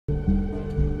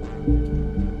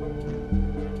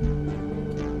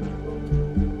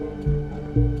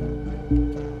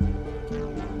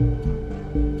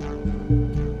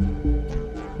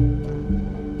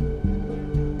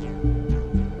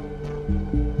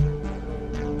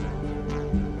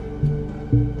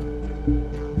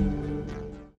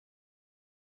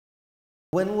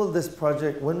When will this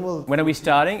project, When are we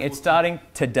starting? It's starting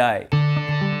today.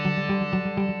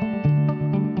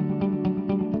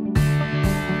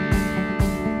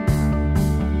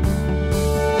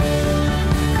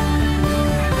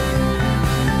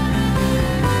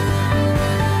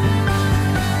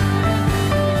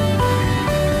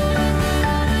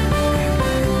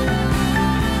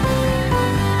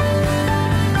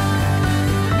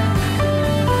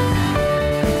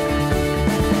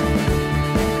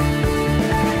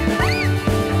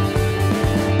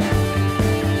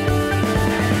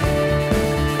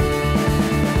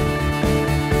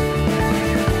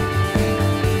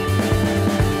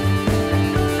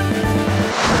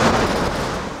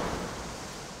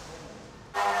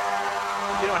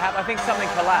 You know what happened? I think something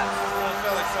collapsed. I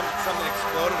felt like something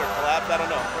exploded or collapsed. I don't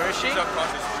know. Where is she? She's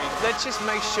across the street. Let's just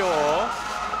make sure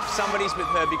somebody's with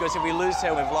her, because if we lose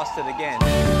her, we've lost it again.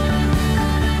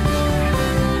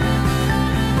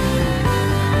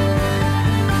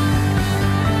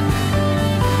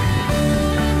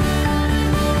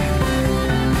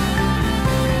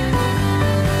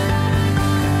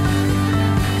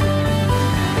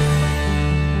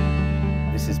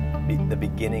 The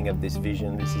beginning of this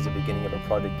vision. This is the beginning of a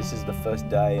project. This is the first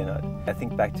day, and I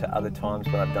think back to other times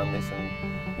when I've done this,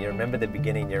 and you remember the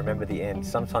beginning, you remember the end.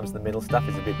 Sometimes the middle stuff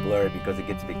is a bit blurry because it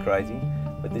gets a bit crazy,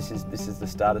 but this is the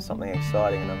start of something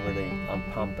exciting, and I'm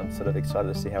pumped. I'm sort of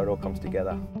excited to see how it all comes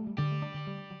together.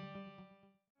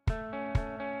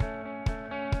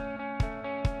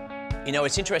 You know,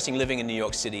 it's interesting living in New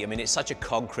York City. I mean, it's such a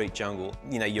concrete jungle.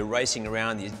 You know, you're racing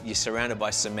around, you're surrounded by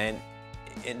cement.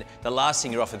 And the last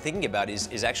thing you're often thinking about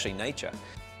is actually nature.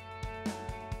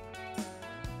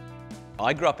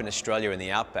 I grew up in Australia in the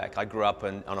outback. I grew up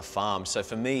on a farm, so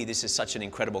for me this is such an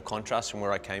incredible contrast from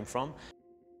where I came from.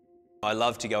 I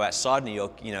love to go outside New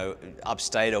York, you know,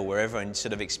 upstate or wherever, and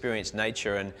sort of experience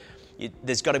nature, and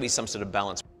there's got to be some sort of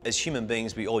balance. As human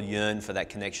beings, we all yearn for that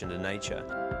connection to nature.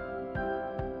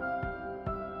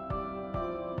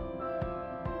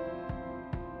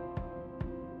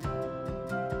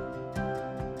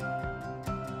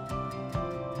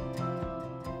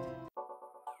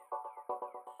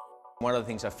 One of the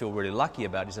things I feel really lucky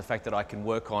about is the fact that I can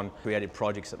work on creative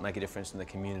projects that make a difference in the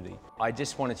community. I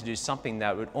just wanted to do something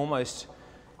that would almost,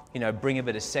 you know, bring a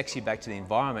bit of sexy back to the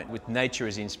environment with nature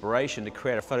as inspiration, to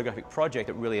create a photographic project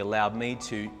that really allowed me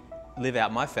to live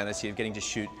out my fantasy of getting to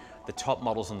shoot the top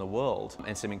models in the world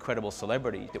and some incredible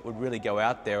celebrities that would really go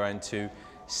out there and to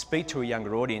speak to a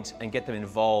younger audience and get them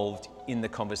involved in the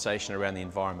conversation around the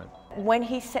environment. When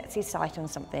he sets his sight on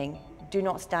something, do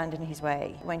not stand in his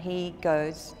way. When he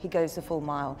goes the full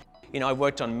mile. You know, I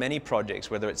worked on many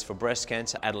projects, whether it's for breast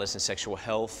cancer, adolescent sexual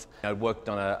health. I worked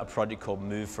on a project called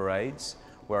Move for AIDS,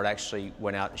 where I actually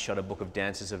went out and shot a book of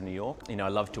dancers of New York. You know, I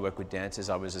love to work with dancers.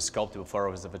 I was a sculptor before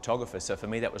I was a photographer, so for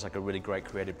me that was like a really great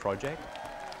creative project.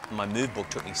 My Move book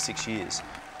took me 6 years.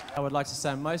 I would like to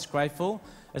say I'm most grateful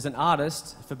as an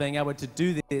artist for being able to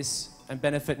do this and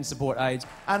benefit and support AIDS.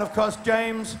 And of course,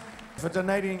 James, for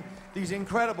donating these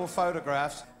incredible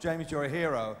photographs. James, you're a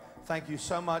hero. Thank you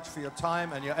so much for your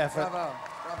time and your effort. Bravo,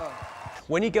 bravo.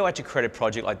 When you go out to create a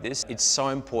project like this, it's so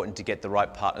important to get the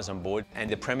right partners on board, and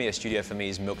the premier studio for me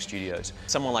is Milk Studios.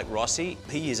 Someone like Rossi,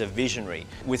 he is a visionary.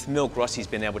 With Milk, Rossi's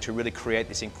been able to really create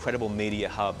this incredible media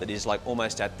hub that is like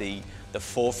almost at the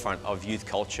forefront of youth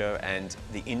culture and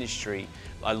the industry.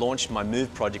 I launched my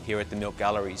Move project here at the Milk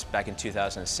Galleries back in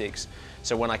 2006.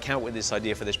 So when I came up with this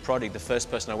idea for this project, the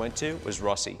first person I went to was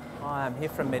Rossi. Hi, I'm here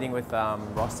for a meeting with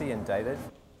Rossi and David.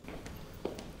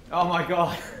 Oh my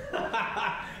God.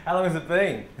 How long has it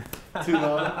been? Too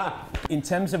long. In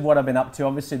terms of what I've been up to,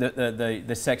 obviously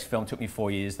the sex film took me 4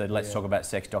 years, the Let's Talk About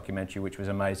Sex documentary, which was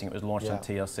amazing. It was launched on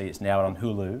TLC, it's now on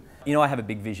Hulu. You know, I have a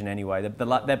big vision anyway.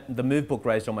 The Move book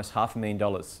raised almost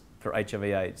 $500,000 for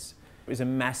HIV/AIDS. It was a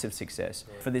massive success.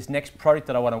 For this next project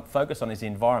that I want to focus on is the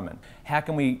environment. How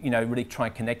can we, you know, really try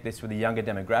and connect this with a younger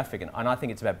demographic? And I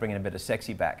think it's about bringing a bit of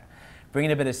sexy back.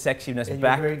 Bringing a bit of sexiness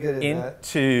back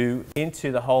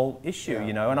into the whole issue,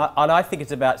 you know, and I think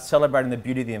it's about celebrating the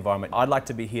beauty of the environment. I'd like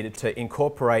to be here to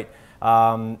incorporate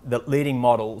the leading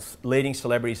models, leading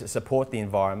celebrities that support the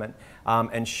environment,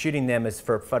 and shooting them as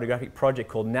for a photographic project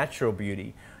called Natural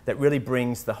Beauty that really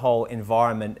brings the whole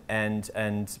environment and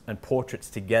portraits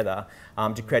together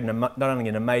to create not only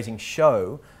an amazing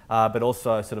show, but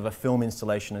also sort of a film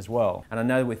installation as well. And I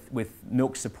know with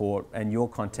Milk's support and your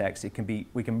contacts,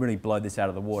 we can really blow this out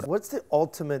of the water. What's the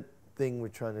ultimate thing we're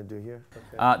trying to do here?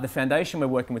 Okay. The foundation we're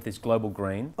working with is Global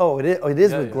Green. Oh, it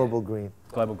is with Global Green.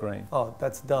 Global Green. Oh,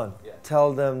 that's done. Yeah.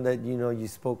 Tell them that, you know, you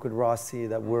spoke with Rossi,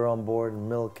 that we're on board, and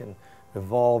Milk, and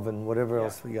evolve and whatever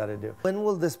else we got to do. When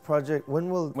will this project,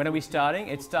 When are we starting?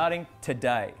 It's starting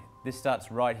today. This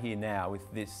starts right here now with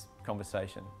this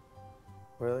conversation.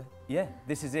 Really? Yeah,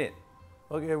 this is it.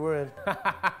 Okay, we're in.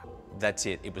 That's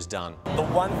it, it was done. The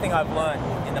one thing I've learned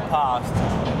in the past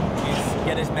is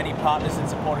get as many partners and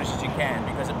supporters as you can,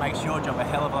 because it makes your job a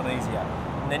hell of a lot easier.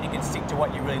 And then you can stick to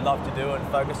what you really love to do and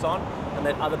focus on, and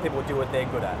let other people do what they're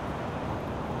good at.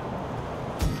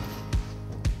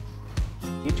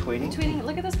 You tweeting? Tweeting,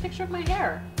 look at this picture of my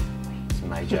hair. It's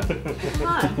major. Come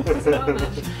on, what's going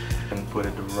on? And put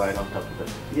it right on top of it.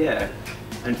 Yeah,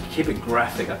 and keep it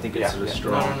graphic. I think it's sort of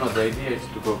strong. No, the idea is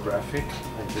to go graphic.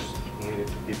 I just needed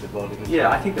to keep the volume. Yeah,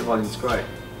 I think the volume's great.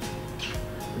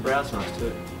 The brow's nice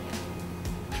too.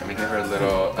 Let me give her a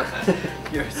little...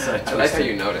 You're so twisted. I like how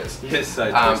you notice. You're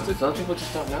so twisted. Some people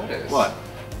just don't notice. What?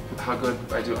 How good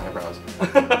I do eyebrows.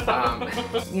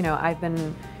 You know, I've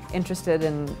been interested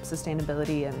in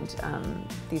sustainability and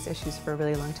these issues for a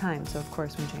really long time. So of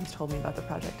course, when James told me about the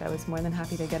project, I was more than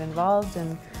happy to get involved.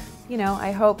 And, you know,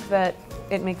 I hope that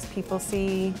it makes people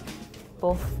see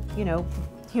both, you know,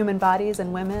 human bodies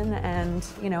and women and,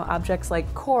 you know, objects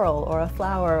like coral or a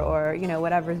flower or, you know,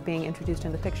 whatever is being introduced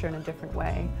in the picture in a different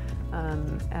way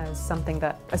as something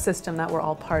that, a system that we're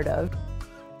all part of.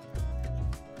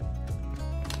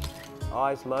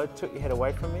 Eyes low, took your head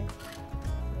away from me.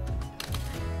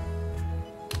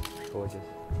 Gorgeous.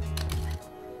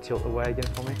 Tilt away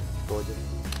again for me. Gorgeous.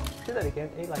 Do that again.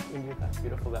 Like India. That's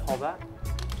beautiful. That hold that.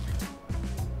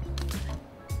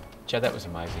 Joe, that was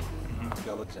amazing.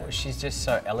 Well, she's just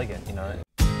so elegant, you know.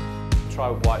 Try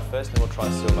white first, then we'll try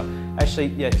silver. Actually,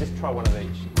 yeah, just try one of each.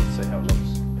 Let's see how it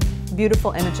looks.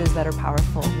 Beautiful images that are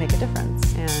powerful make a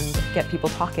difference and get people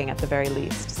talking at the very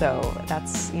least. So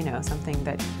that's, you know, something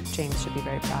that James should be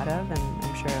very proud of, and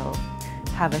I'm sure he'll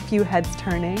have a few heads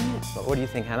turning. What do you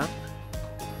think, Hannah?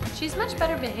 She's much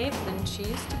better behaved than she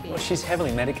used to be. Well, she's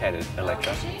heavily medicated,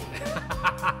 Elettra. Is she?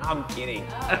 I'm kidding.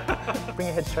 Bring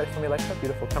your head straight for me, Elettra.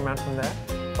 Beautiful. Come around from there.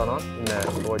 Spot on. No,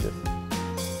 gorgeous.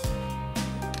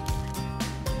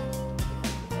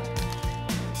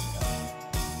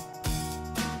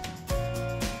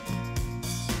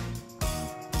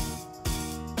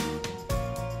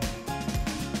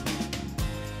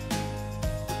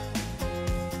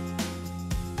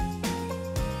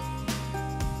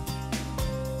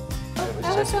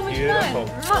 That was so much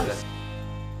fun.